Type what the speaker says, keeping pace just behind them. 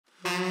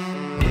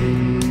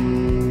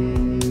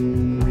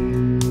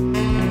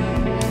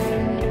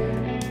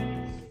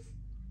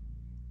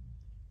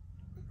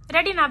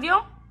Ready ನಾವ್ಯೋ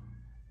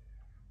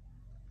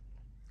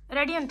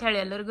ready ಅಂತ ಹೇಳಿ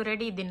ಎಲ್ಲರಿಗೂ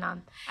ರೆಡಿ ಇದ್ದೀನ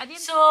ಅಂತ ಅದೇ.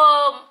 ಸೊ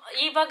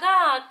ಇವಾಗ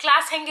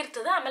ಕ್ಲಾಸ್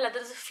ಹೆಂಗಿರ್ತದ ಆಮೇಲೆ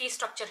ಅದ್ರದ್ದು ಫೀ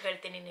ಸ್ಟ್ರಕ್ಚರ್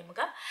ಹೇಳ್ತೀನಿ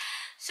ನಿಮ್ಗೆ.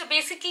 ಸೊ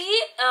ಬೇಸಿಕ್ಲಿ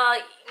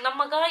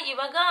ನಮಗ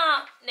ಇವಾಗ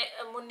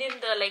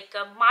ಮುಂದಿನ ಲೈಕ್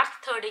ಮಾರ್ಚ್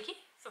 3ಗೆ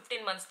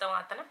 15 months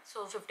ಆತನ. ಸೊ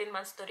 15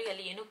 months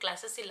ಅಲ್ಲಿ ಏನೂ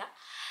ಕ್ಲಾಸಸ್ ಇಲ್ಲ.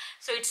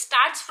 So it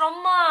starts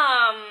from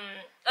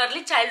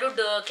early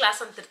childhood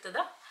class ಅಂತ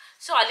ಇರ್ತದ.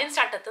 ಸೊ ಅಲ್ಲಿಂದ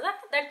ಸ್ಟಾರ್ಟ್ ಆಗ್ತದ.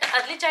 ದಟ್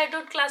ಅರ್ಲಿ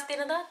ಚೈಲ್ಡ್ಹುಡ್ ಕ್ಲಾಸ್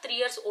ಏನದ 3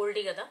 years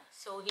ಓಲ್ಡಿಗದ.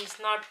 So he is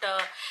not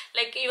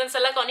like even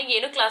ಸಲಕ್ಕೆ ಅವನಿಗೆ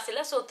ಏನೂ ಕ್ಲಾಸ್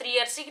ಇಲ್ಲ. ಸೊ 3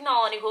 yearsಗೆ ನಾವು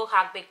ಅವನಿಗೆ ಹೋಗಿ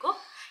ಹಾಕಬೇಕು.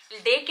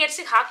 ಇಲ್ಲಿ ಡೇ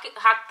ಕೇರ್ಸಿಗೆ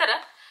ಹಾಕ್ತಾರ.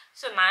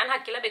 ಸೊ ನಾನು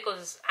ಹಾಕಿಲ್ಲ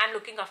because I am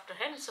looking after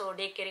him. So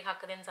day ಕೇರಿಗೆ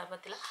ಹಾಕೋದೇನು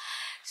ಜರ್ಬತ್ತಿಲ್ಲ.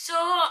 So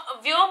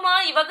ವ್ಯೋಮ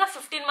ಇವಾಗ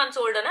 15 months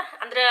ಓಲ್ಡನ.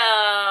 ಅಂದ್ರೆ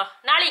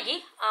ನಾಳೆಗೆ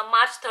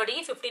ಮಾರ್ಚ್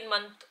 3ಗೆ 15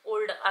 month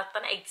ಓಲ್ಡ್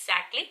ಆಗ್ತಾನೆ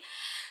ಎಕ್ಸಾಕ್ಟ್ಲಿ.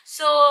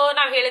 ಸೊ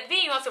ನಾವು ಹೇಳಿದ್ವಿ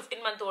ಇವಾಗ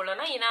 15 month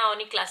ಓಲ್ಡನ. ಇನ್ನು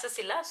ಅವನಿಗೆ ಕ್ಲಾಸಸ್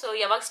ಇಲ್ಲ. ಸೊ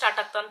ಯಾವಾಗ ಸ್ಟಾರ್ಟ್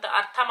ಆಗ್ತಂತ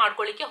ಅರ್ಥ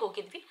ಮಾಡ್ಕೊಳ್ಳಿಕ್ಕೆ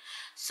ಹೋಗಿದ್ವಿ.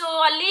 ಸೊ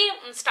ಅಲ್ಲಿ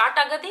ಸ್ಟಾರ್ಟ್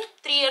ಆಗೋದೇ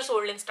 3 years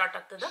ಓಲ್ಡಿಂದ ಸ್ಟಾರ್ಟ್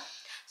ಆಗ್ತದ.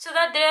 So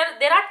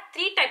there are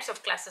 3 types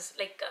of classes.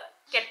 Like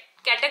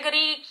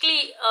ಕ್ಯಾಟಗರಿಕ್ಲಿ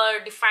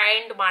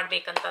defined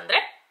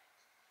ಮಾಡ್ಬೇಕಂತಂದ್ರೆ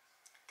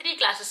 3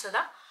 classes ಅದ.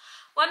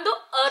 ಒಂದು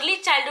ಅರ್ಲಿ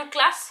ಚೈಲ್ಡ್ಹುಡ್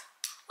ಕ್ಲಾಸ್,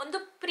 ಒಂದು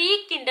ಪ್ರೀ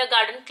ಕಿಂಡರ್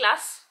ಗಾರ್ಡನ್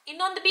ಕ್ಲಾಸ್,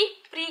 ಇನ್ನೊಂದು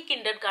pre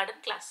Kinder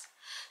garden class.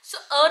 So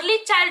early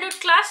childhood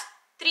class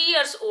 3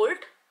 years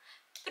old,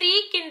 pre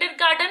Kinder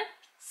garden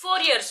 4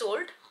 years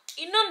old,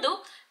 ಇನ್ನೊಂದು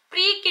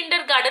pre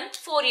Kinder garden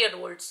 4 year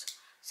olds.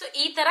 So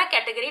ಈ ತರ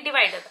category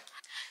divide ಅದ.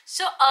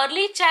 So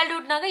early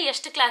ಚೈಲ್ಡ್ಹುಡ್ನಾಗ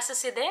ಎಷ್ಟು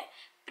classes ಇದೆ,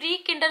 pre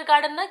Kinder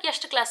ಗಾರ್ಡನ್ನಾಗ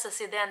ಎಷ್ಟು classes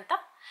ಇದೆ ಅಂತ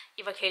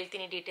ಇವಾಗ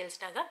ಹೇಳ್ತೀನಿ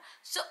ಡೀಟೇಲ್ಸ್ನಾಗ.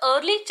 So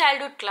early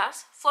childhood class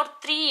for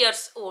 3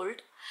 years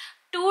old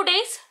 2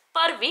 days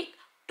per week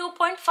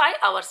 2.5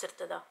 hours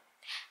ಇರ್ತದ.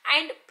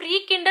 And pre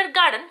Kinder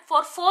garden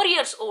for 4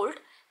 years old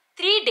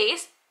 3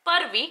 days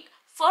per week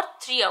for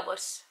 3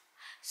 hours.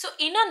 So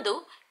ಇನ್ನೊಂದು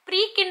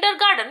pre Kinder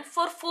garden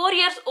for 4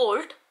 years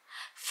old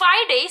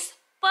 5 days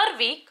per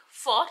week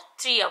for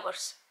 3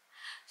 hours.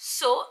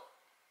 So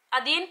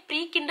ಅದೇನು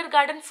pre Kinder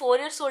garden 4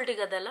 years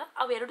ಓಲ್ಡಿಗೆ ಅದಲ್ಲ,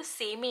 ಅವೆರಡು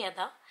ಸೇಮೇ ಅದ.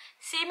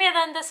 ಸೇಮೇ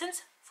ಅದ in the sense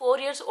 4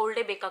 years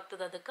ಓಲ್ಡೇ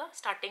ಬೇಕಾಗ್ತದೆ ಅದಕ್ಕೆ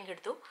starting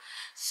ಹಿಡಿದು.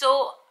 So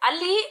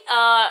ಅಲ್ಲಿ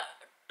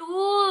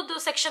 2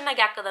 ಸೆಕ್ಷನ್ನಾಗ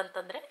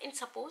ಯಾಕದಂತಂದ್ರೆ, ಇನ್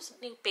ಸಪೋಸ್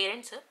ನೀವು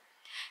ಪೇರೆಂಟ್ಸ್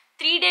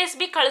 3 days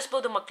ಬಿ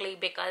ಕಳಿಸ್ಬೋದು ಮಕ್ಳಿಗೆ,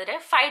 ಬೇಕಾದರೆ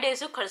 5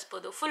 days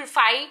ಕಳಿಸ್ಬೋದು. Full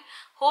 5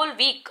 whole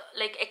week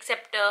like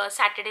accept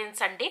Saturday and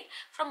Sunday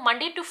from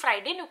Monday to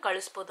Friday ನೀವು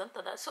ಕಳಿಸ್ಬೋದು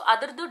ಅಂತದ. ಸೊ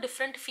ಅದ್ರದ್ದು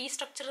ಡಿಫ್ರೆಂಟ್ ಫೀ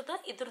ಸ್ಟ್ರಕ್ಚರ್ ಅದ,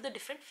 ಇದ್ರದ್ದು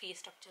ಡಿಫ್ರೆಂಟ್ ಫೀ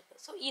ಸ್ಟ್ರಕ್ಚರ್ ಅದ.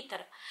 ಸೊ ಈ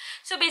ಥರ.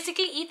 ಸೊ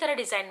ಬೇಸಿಕ್ಲಿ ಈ ಥರ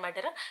ಡಿಸೈನ್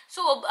ಮಾಡ್ಯಾರ.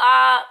 ಸೊ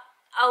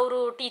ಅವರು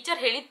ಟೀಚರ್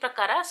ಹೇಳಿದ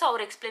ಪ್ರಕಾರ ಸೊ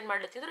ಅವ್ರು ಎಕ್ಸ್ಪ್ಲೇನ್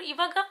ಮಾಡ್ಲತ್ತಿದ್ರು.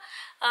 ಇವಾಗ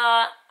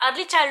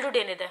ಅರ್ಲಿ ಚೈಲ್ಡ್ಹುಡ್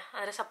ಏನಿದೆ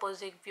ಅಂದರೆ ಸಪೋಸ್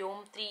ಈಗ ವ್ಯೋಮ್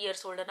 3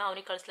 years ಓಲ್ಡನ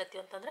ಅವ್ನಿಗೆ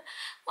ಕಳಿಸ್ಲತ್ತೀವಿ ಅಂತಂದ್ರೆ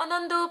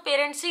ಒಂದೊಂದು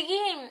ಪೇರೆಂಟ್ಸಿಗೆ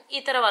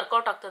ಈ ಥರ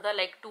ವರ್ಕೌಟ್ ಆಗ್ತದೆ.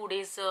 ಲೈಕ್ 2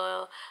 days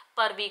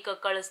per week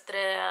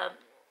ಕಳಿಸಿದ್ರೆ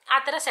ಆ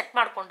ಥರ ಸೆಟ್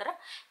ಮಾಡ್ಕೊಂಡ್ರೆ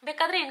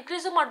ಬೇಕಾದರೆ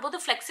ಇನ್ಕ್ರೀಸು ಮಾಡ್ಬೋದು.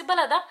 ಫ್ಲೆಕ್ಸಿಬಲ್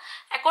ಅದ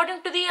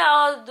ಅಕಾರ್ಡಿಂಗ್ ಟು ದಿ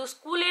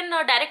ಸ್ಕೂಲ್ ಏನು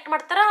ಡೈರೆಕ್ಟ್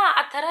ಮಾಡ್ತಾರ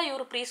ಆ ಥರ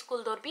ಇವರು ಪ್ರೀ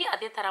ಸ್ಕೂಲ್ದವ್ರು ಬಿ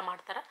ಅದೇ ಥರ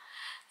ಮಾಡ್ತಾರೆ.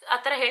 ಆ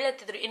ಥರ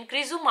ಹೇಳತ್ತಿದ್ರು.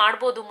 ಇನ್ಕ್ರೀಸು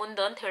ಮಾಡ್ಬೋದು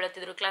ಮುಂದೆ ಅಂತ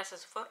ಹೇಳತ್ತಿದ್ರು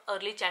classes for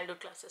early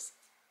childhood classes.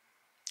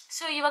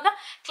 So ಇವಾಗ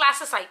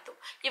ಕ್ಲಾಸಸ್ ಆಯಿತು.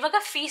 ಇವಾಗ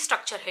ಫೀ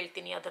ಸ್ಟ್ರಕ್ಚರ್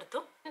ಹೇಳ್ತೀನಿ ಅದರದ್ದು.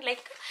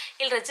 ಲೈಕ್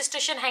ಇಲ್ಲಿ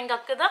ರಿಜಿಸ್ಟ್ರೇಷನ್ ಹೆಂಗೆ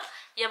ಆಗ್ತದ,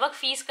 ಯಾವಾಗ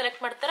ಫೀಸ್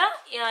ಕಲೆಕ್ಟ್ ಮಾಡ್ತಾರ,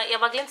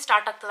 ಯಾವಾಗ್ಲಿಂದ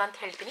ಸ್ಟಾರ್ಟ್ ಆಗ್ತದ ಅಂತ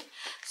ಹೇಳ್ತೀನಿ.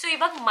 ಸೊ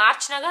ಇವಾಗ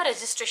ಮಾರ್ಚ್ನಾಗ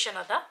ರಿಜಿಸ್ಟ್ರೇಷನ್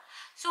ಅದ.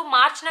 ಸೊ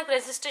ಮಾರ್ಚ್ನಾಗ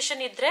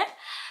ರಿಜಿಸ್ಟ್ರೇಷನ್ ಇದ್ದರೆ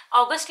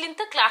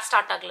ಆಗಸ್ಟ್ಲಿಂದ ಕ್ಲಾಸ್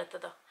ಸ್ಟಾರ್ಟ್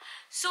ಆಗ್ಲತ್ತದ.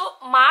 ಸೊ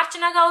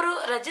ಮಾರ್ಚ್ನಾಗ ಅವರು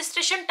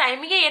ರಿಜಿಸ್ಟ್ರೇಷನ್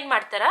ಟೈಮಿಗೆ ಏನು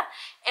ಮಾಡ್ತಾರ,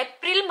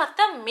 ಏಪ್ರಿಲ್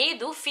ಮತ್ತು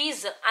ಮೇದು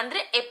ಫೀಸ್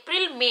ಅಂದರೆ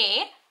April May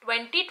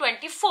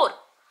 2024.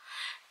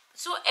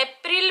 So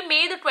April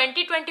ಮೇದು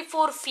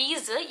 2024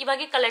 fees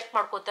ಇವಾಗೆ ಕಲೆಕ್ಟ್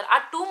ಮಾಡ್ಕೋತಾರೆ. ಆ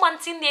 2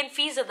 months ಏನು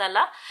ಫೀಸ್ ಅದಲ್ಲ.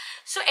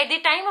 So at the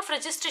time of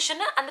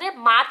registration ಅಂದರೆ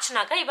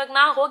ಮಾರ್ಚ್ನಾಗ ಇವಾಗ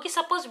ನಾ ಹೋಗಿ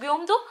ಸಪೋಸ್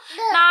ವ್ಯೋಮ್ದು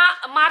ನಾ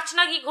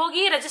ಮಾರ್ಚ್ನಾಗ ಈಗ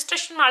ಹೋಗಿ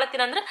ರಿಜಿಸ್ಟ್ರೇಷನ್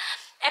ಮಾಡತ್ತೀನಿ ಅಂದ್ರೆ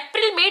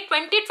April May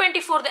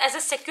 2024 as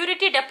A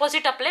security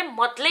deposit apply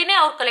ಮೊದಲೇನೆ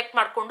ಅವ್ರು ಕಲೆಕ್ಟ್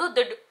ಮಾಡಿಕೊಂಡು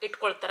ದುಡ್ಡು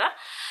ಇಟ್ಕೊಳ್ತಾರ.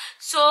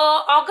 ಸೊ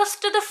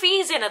ಆಗಸ್ಟ್ದ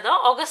ಫೀಸ್ ಏನದ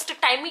ಆಗಸ್ಟ್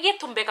ಟೈಮಿಗೆ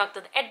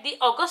ತುಂಬಬೇಕಾಗ್ತದೆ at the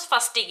August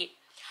 1st.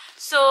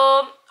 So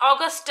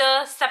August,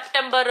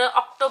 September,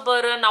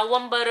 October,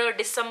 November,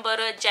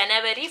 December,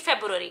 January,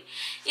 February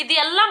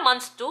ಇದೆಲ್ಲ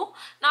ಮಂತ್ಸ್ದು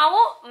ನಾವು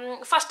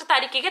 1st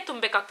ತಾರೀಕಿಗೆ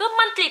ತುಂಬಬೇಕಾಗ್ತದೆ.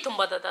 ಮಂತ್ಲಿ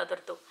ತುಂಬೋದದ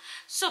ಅದರದ್ದು.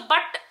 ಸೊ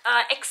ಬಟ್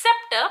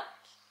ಎಕ್ಸೆಪ್ಟ್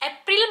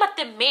ಏಪ್ರಿಲ್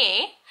ಮತ್ತು ಮೇ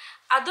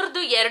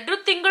ಅದ್ರದ್ದು 2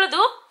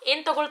 ತಿಂಗಳದು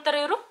ಏನು ತಗೊಳ್ತಾರೆ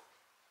ಇವರು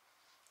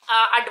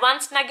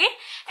ಅಡ್ವಾನ್ಸ್ನಾಗೆ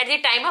at the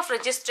time of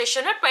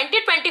registration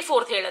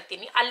 2024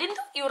 ಹೇಳತ್ತೀನಿ ಅಲ್ಲಿಂದ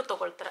ಇವ್ರು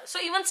ತಗೊಳ್ತಾರೆ. ಸೊ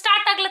ಇವನ್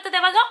ಸ್ಟಾರ್ಟ್ ಆಗ್ಲತ್ತದ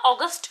ಯಾವಾಗ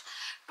ಆಗಸ್ಟ್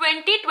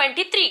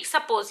 2023.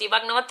 ಸಪೋಸ್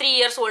ಇವಾಗ ನಾವು 3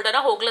 years ಓಲ್ಡನ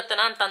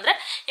ಹೋಗ್ಲತ್ತನ ಅಂತಂದ್ರೆ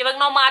ಇವಾಗ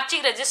ನಾವು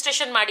ಮಾರ್ಚಿಗೆ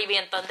ರಿಜಿಸ್ಟ್ರೇಷನ್ ಮಾಡೀವಿ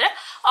ಅಂತಂದ್ರೆ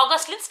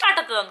ಆಗಸ್ಟ್ಲಿಂದ ಸ್ಟಾರ್ಟ್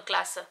ಆಗ್ತದ ಒಂದು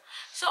ಕ್ಲಾಸ್.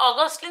 ಸೊ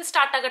ಆಗಸ್ಟ್ಲಿಂದ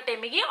ಸ್ಟಾರ್ಟ್ ಆಗೋ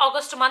ಟೈಮಿಗೆ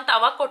ಆಗಸ್ಟ್ ಮಂತ್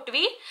ಅವಾಗ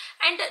ಕೊಟ್ವಿ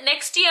ಆ್ಯಂಡ್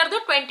ನೆಕ್ಸ್ಟ್ ಇಯರ್ದು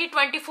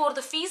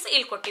 2024 ಫೀಸ್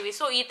ಇಲ್ಲಿ ಕೊಟ್ಟಿವಿ.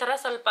 ಸೊ ಈ ಥರ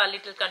ಸ್ವಲ್ಪ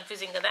ಲಿಟಲ್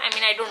ಕನ್ಫ್ಯೂಸಿಂಗ್ ಅದ. I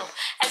mean I don't know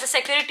as a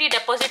security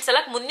deposits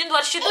ಎಲ್ಲ ಮುಂದಿನ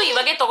ವರ್ಷದ್ದು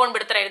ಇವಾಗೆ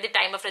ತೊಗೊಂಡ್ಬಿಡ್ತಾರೆ at the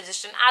time of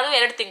registration. ಅದು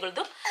 2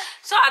 ತಿಂಗಳದು.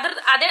 ಸೊ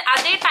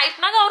ಅದೇ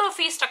ಟೈಪ್ನಾಗ ಅವರು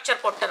ಫೀ ಸ್ಟ್ರಕ್ಚರ್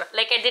ಕೊಟ್ಟಾರ.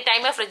 Like at the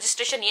time of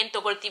registration ಏನು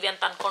ತೊಗೊಳ್ತೀವಿ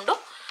ಅಂತ ಅನ್ಕೊಂಡು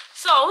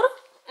ಸೊ ಅವರು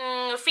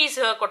ಫೀಸ್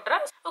ಕೊಟ್ರ.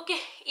 Okay,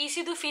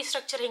 ಈಸಿದು fees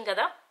structure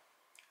ಹಿಂಗದ.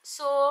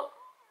 So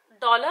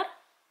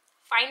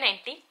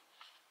 $590.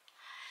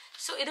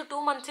 So ಇದು 2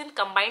 months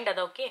ಕಂಬೈನ್ಡ್ ಅದ.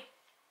 ಓಕೆ,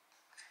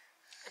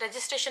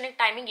 ರಿಜಿಸ್ಟ್ರೇಷನಿಗೆ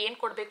ಟೈಮಿಂಗ್ ಏನು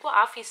ಕೊಡಬೇಕು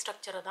ಆ ಫೀಸ್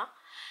ಸ್ಟ್ರಕ್ಚರ್ ಅದ.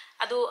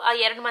 ಅದು ಆ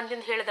 2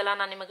 ಮಂತಿಂದ ಹೇಳಿದಲ್ಲ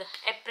ನಾನು ನಿಮಗೆ,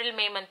 ಏಪ್ರಿಲ್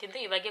ಮೇ ಮಂತಿಂದು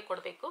ಇವಾಗೆ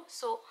ಕೊಡಬೇಕು.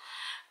 So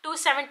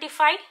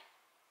 275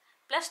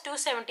 plus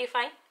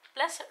 275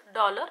 plus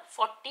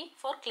 $40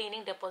 for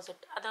cleaning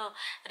deposit. ಅದು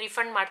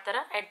ರಿಫಂಡ್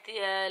ಮಾಡ್ತಾರೆ ಎಟ್ ದಿ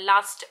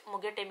ಲಾಸ್ಟ್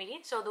ಮುಗಿಯೋ ಟೈಮಿಗೆ.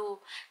 ಸೊ ಅದು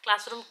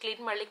ಕ್ಲಾಸ್ ರೂಮ್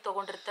ಕ್ಲೀನ್ ಮಾಡ್ಲಿಕ್ಕೆ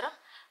ತೊಗೊಂಡಿರ್ತಾರೆ,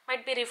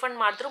 ಮೈಟ್ ಬಿ ರಿಫಂಡ್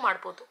ಮಾಡಿದ್ರೂ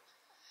ಮಾಡ್ಬೋದು.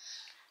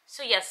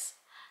 So S,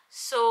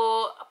 so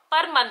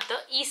per month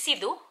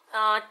ಸಿದು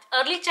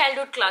ಅರ್ಲಿ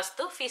ಚೈಲ್ಡ್ಹುಡ್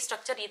ಕ್ಲಾಸ್ದು ಫೀಸ್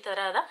ಸ್ಟ್ರಕ್ಚರ್ ಈ ಥರ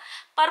ಅದ.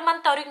 ಪರ್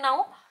ಮಂತ್ ಅವ್ರಿಗೆ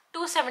ನಾವು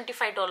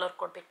 $275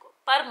 ಕೊಡಬೇಕು.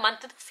 ಪರ್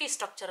ಮಂತ್ದು ಫೀಸ್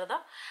ಸ್ಟ್ರಕ್ಚರ್ ಅದ.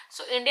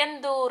 ಸೊ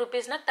ಇಂಡಿಯನ್ದು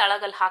ರುಪೀಸ್ನ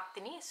ತಳಗಲ್ಲಿ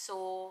ಹಾಕ್ತೀನಿ, ಸೊ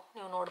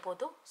ನೀವು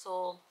ನೋಡ್ಬೋದು. ಸೊ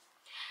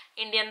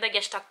ಇಂಡಿಯನ್ದಾಗ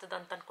ಎಷ್ಟು ಆಗ್ತದೆ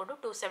ಅಂತ ಅಂದ್ಕೊಂಡು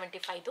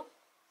 275.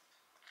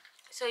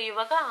 ಸೊ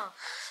ಇವಾಗ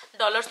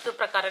ಡಾಲರ್ಸ್ದು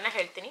ಪ್ರಕಾರನೇ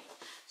ಹೇಳ್ತೀನಿ.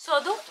 ಸೊ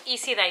ಅದು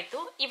ಸಿದಾಯಿತು.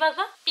 ಇವಾಗ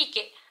PK,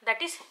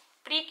 that is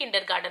pre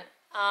Kinder garden,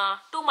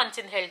 2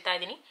 ಮಂತ್ಸಿಂದ ಹೇಳ್ತಾ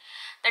ಇದ್ದೀನಿ.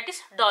 That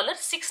is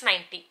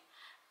 $690,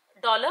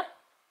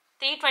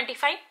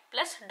 $325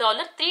 plus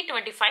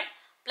 $325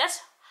 plus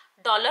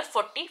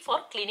 $40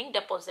 for cleaning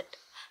deposit.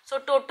 So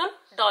total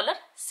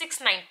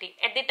 $690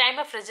 at the time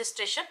of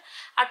registration.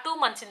 ಆ 2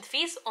 ಮಂತ್ಸಿಂದ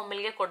ಫೀಸ್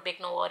ಒಮ್ಮೆಲ್ಗೆ ಕೊಡ್ಬೇಕು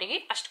ನಾವು, ಅವರಿಗೆ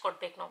ಅಷ್ಟು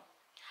ಕೊಡ್ಬೇಕು ನಾವು.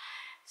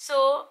 ಸೊ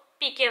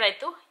PK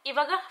ಆಯಿತು.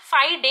 ಇವಾಗ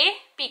 5 ಡೇ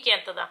PK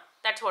ಅಂತದ.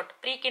 That's what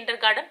pre Kinder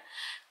garden.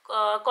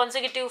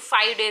 Consecutive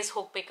 5 days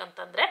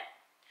ಹೋಗ್ಬೇಕಂತಂದ್ರೆ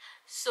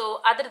so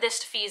ಅದ್ರದ್ದು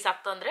ಎಷ್ಟು fees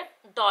ಆಗ್ತಂದ್ರೆ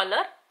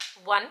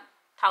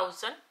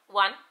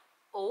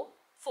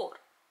 $1,104.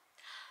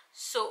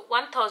 So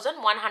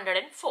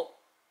 1,104.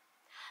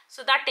 So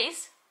that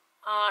is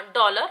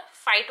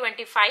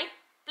 $525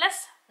 plus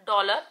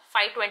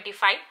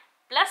 $525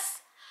 plus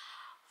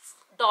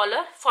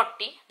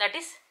 $40, that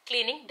is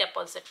cleaning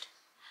deposit.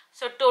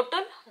 So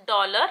total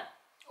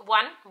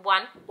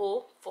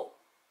 $1,104.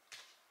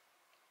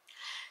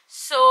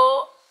 So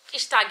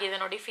ಇಷ್ಟಾಗಿದೆ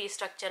ನೋಡಿ fees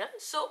structure.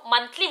 So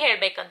monthly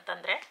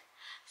ಹೇಳಬೇಕಂತಂದರೆ,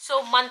 so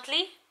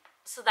monthly,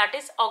 so that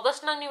is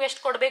ಆಗಸ್ಟ್ನಾಗ ನೀವು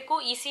ಎಷ್ಟು ಕೊಡಬೇಕು,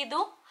 ಸಿದು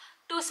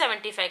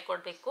 $275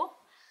 ಕೊಡಬೇಕು.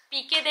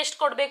 PKದು ಎಷ್ಟು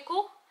ಕೊಡಬೇಕು,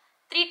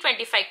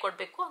 $325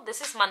 ಕೊಡಬೇಕು.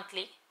 This is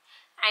monthly.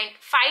 And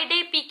 5 day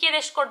PKದು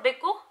ಎಷ್ಟು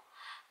ಕೊಡಬೇಕು,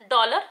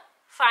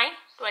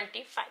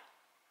 $525,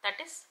 ದಟ್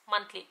ಈಸ್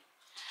ಮಂತ್ಲಿ.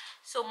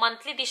 ಸೊ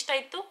ಮಂತ್ಲಿದು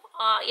ಇಷ್ಟಾಯಿತು.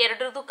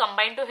 ಎರಡರದ್ದು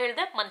ಕಂಬೈಂಡು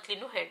ಹೇಳಿದೆ,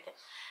 ಮಂತ್ಲಿನೂ ಹೇಳಿದೆ.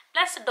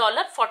 Plus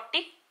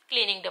 $40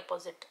 cleaning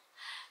deposit.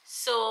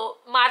 So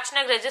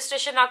ಮಾರ್ಚ್ನಾಗ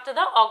registration ಆಗ್ತದ,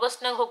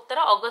 ಆಗಸ್ಟ್ನಾಗ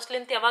ಹೋಗ್ತಾರೆ.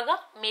 ಆಗಸ್ಟ್ಲಿಂದ ಯಾವಾಗ,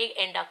 ಮೇ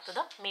ಎಂಡ್ ಆಗ್ತದ,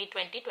 ಮೇ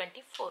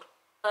 2024.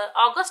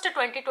 ಆಗಸ್ಟ್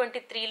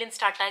 2023ಲಿಂದ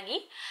ಸ್ಟಾರ್ಟ್ ಆಗಿ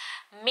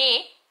ಮೇ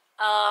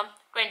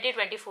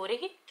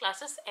 2024ಗೆ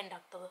ಕ್ಲಾಸಸ್ ಎಂಡ್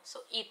ಆಗ್ತದೆ. ಸೊ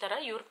ಈ ಥರ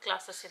ಇವ್ರ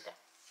ಕ್ಲಾಸಸ್ ಇದೆ.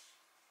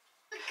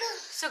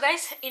 ಸೊ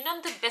ಗೈಸ್,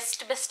 ಇನ್ನೊಂದು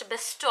ಬೆಸ್ಟ್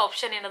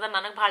ಆಪ್ಷನ್ ಏನದ,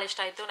 ನನಗೆ ಭಾಳ ಇಷ್ಟ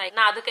ಆಯಿತು.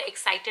 ನಾ ಅದಕ್ಕೆ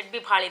ಎಕ್ಸೈಟೆಡ್ ಬಿ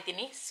ಭಾಳ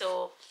ಇದ್ದೀನಿ. ಸೊ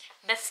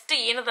ಬೆಸ್ಟ್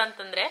ಏನದ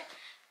ಅಂತಂದರೆ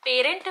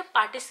ಪೇರೆಂಟ್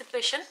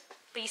ಪಾರ್ಟಿಸಿಪೇಷನ್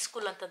ಪ್ರೀ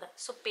ಸ್ಕೂಲ್ ಅಂತದ.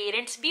 ಸೊ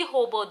ಪೇರೆಂಟ್ಸ್ ಬಿ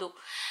ಹೋಗ್ಬೋದು.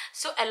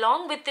 So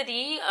along with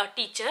the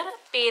teacher,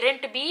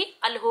 parent B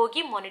ಅಲ್ಲಿ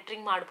ಹೋಗಿ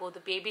ಮಾನಿಟ್ರಿಂಗ್ ಮಾಡ್ಬೋದು,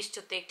 ಬೇಬೀಸ್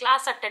ಜೊತೆ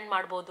ಕ್ಲಾಸ್ ಅಟೆಂಡ್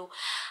ಮಾಡ್ಬೋದು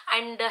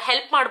ಆ್ಯಂಡ್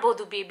ಹೆಲ್ಪ್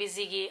ಮಾಡ್ಬೋದು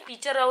ಬೇಬೀಸಿಗೆ.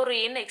 ಟೀಚರ್ ಅವರು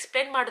ಏನು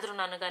ಎಕ್ಸ್ಪ್ಲೇನ್ ಮಾಡಿದ್ರು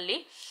ನನಗಲ್ಲಿ,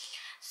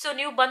 ಸೊ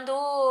ನೀವು ಬಂದು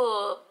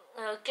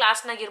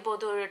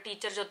ಕ್ಲಾಸ್ನಾಗಿರ್ಬೋದು,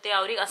 ಟೀಚರ್ ಜೊತೆ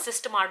ಅವ್ರಿಗೆ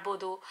ಅಸಿಸ್ಟ್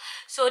ಮಾಡ್ಬೋದು.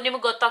 ಸೊ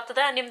ನಿಮ್ಗೆ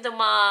ಗೊತ್ತಾಗ್ತದೆ ನಿಮ್ದು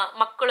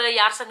ಮಕ್ಕಳು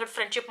ಯಾರ ಸಂಗಡ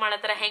ಫ್ರೆಂಡ್ಶಿಪ್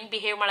ಮಾಡತ್ತಾರ, ಹೆಂಗೆ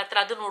ಬಿಹೇವ್ ಮಾಡತ್ತಾರ,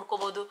 ಅದು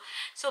ನೋಡ್ಕೋಬೋದು.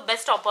 ಸೊ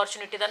ಬೆಸ್ಟ್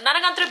ಆಪರ್ಚುನಿಟಿ ಇದೆ,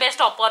 ನನಗಂತೂ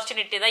ಬೆಸ್ಟ್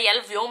ಆಪರ್ಚುನಿಟಿ ಇದೆ.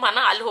 ಎಲ್ಲಿ ವ್ಯೋಮನ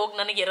ಅಲ್ಲಿ ಹೋಗಿ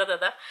ನನಗೆ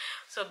ಇರೋದದ.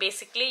 So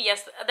basically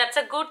S, that's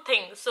a good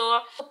thing. So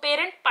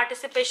parent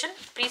participation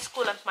pre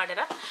school ಅಂತ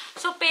ಮಾಡ್ಯಾರ.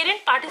 So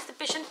parent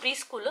participation pre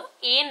school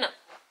ಏನು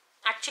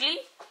ಆ್ಯಕ್ಚುಲಿ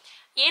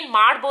ಏನು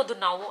ಮಾಡ್ಬೋದು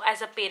ನಾವು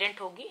ಆ್ಯಸ್ ಅ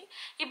ಪೇರೆಂಟ್ ಹೋಗಿ,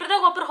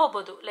 ಇಬ್ರದಾಗ ಒಬ್ರು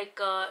ಹೋಗ್ಬೋದು,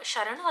 ಲೈಕ್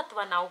ಶರಣು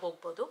ಅಥವಾ ನಾವು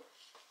ಹೋಗ್ಬೋದು.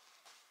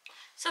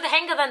 ಸೊ ಅದು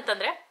ಹೆಂಗದ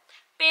ಅಂತಂದರೆ,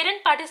 parent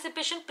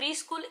participation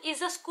preschool is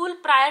a school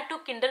prior to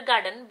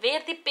kindergarten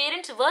where the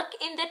parents work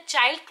in their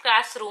child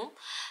classroom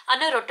on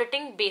a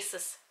rotating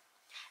basis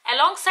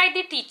alongside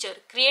the teacher,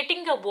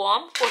 creating a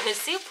warm,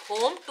 cohesive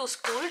home to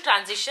school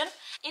transition.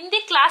 In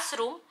the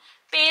classroom,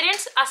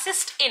 parents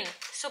assist in,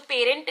 so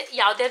parent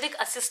ಯಾವ್ದಾವ್ದಕ್ಕೆ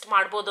assist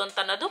ಮಾಡ್ಬೋದು ಅಂತ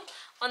ಅನ್ನೋದು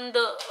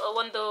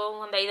ಒಂದು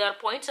 5-6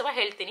 points ಅವ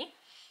ಹೇಳ್ತೀನಿ.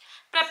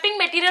 Prepping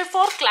material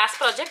for class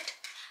project,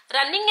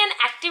 running an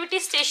activity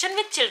station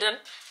with children,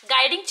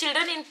 guiding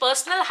children in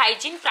personal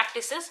hygiene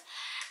practices,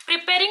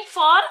 preparing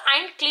for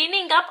and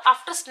cleaning up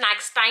after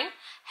snacks time,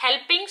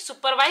 helping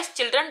supervise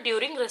children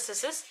during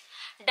recesses,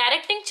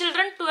 directing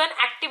children to an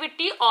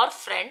activity or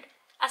friend,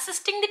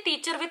 assisting the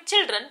teacher with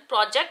children,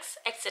 projects,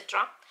 etc.,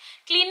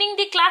 cleaning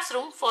the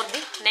classroom for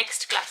the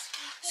next class.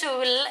 So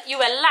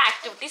ಇವೆಲ್ಲ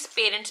activities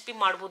parents B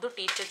ಮಾಡ್ಬೋದು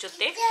teacher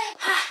ಜೊತೆ.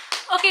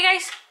 Okay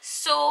guys,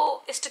 so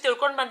ಇಷ್ಟು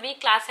ತಿಳ್ಕೊಂಡು ಬಂದ್ವಿ.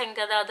 Class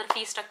ಹೆಂಗದ, ಅದ್ರ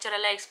fee structure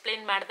ಎಲ್ಲ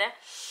explain ಮಾಡಿದೆ.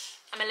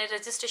 ಆಮೇಲೆ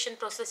ರಿಜಿಸ್ಟ್ರೇಷನ್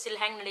ಪ್ರೊಸೆಸ್ ಇಲ್ಲಿ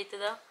ಹೆಂಗೆ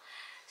ನಡೀತದ.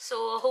 ಸೊ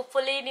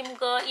ಹೋಪ್ಫುಲಿ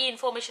ನಿಮ್ಗೆ ಈ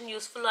ಇನ್ಫಾರ್ಮೇಷನ್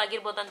ಯೂಸ್ಫುಲ್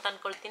ಆಗಿರ್ಬೋದು ಅಂತ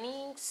ಅಂದ್ಕೊಳ್ತೀನಿ.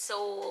 ಸೊ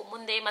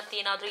ಮುಂದೆ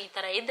ಮತ್ತೇನಾದರೂ ಈ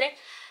ಥರ ಇದ್ದರೆ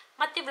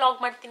ಮತ್ತೆ ವ್ಲಾಗ್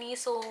ಮಾಡ್ತೀನಿ.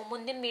 ಸೊ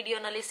ಮುಂದಿನ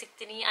ವಿಡಿಯೋನಲ್ಲಿ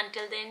ಸಿಗ್ತೀನಿ.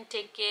 Until then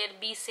take care,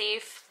 be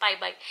safe, bye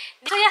bye.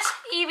 So Yes,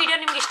 ಈ ವಿಡಿಯೋ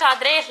ನಿಮ್ಗೆ ಇಷ್ಟ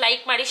ಆದರೆ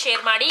ಲೈಕ್ ಮಾಡಿ,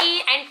 ಶೇರ್ ಮಾಡಿ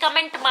ಆ್ಯಂಡ್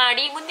ಕಮೆಂಟ್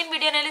ಮಾಡಿ. ಮುಂದಿನ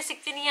ವಿಡಿಯೋನಲ್ಲಿ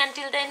ಸಿಗ್ತೀನಿ.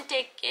 Until then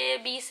take care,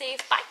 be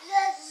safe, by.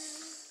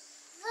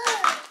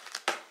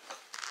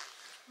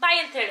 ಬಾಯ್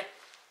ಅಂತ ಹೇಳು,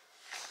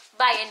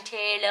 ಬಾಯ್ ಅಂತ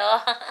ಹೇಳು,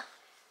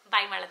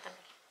 ಬಾಯ್ ಮಾಡತ್ತಾನೆ.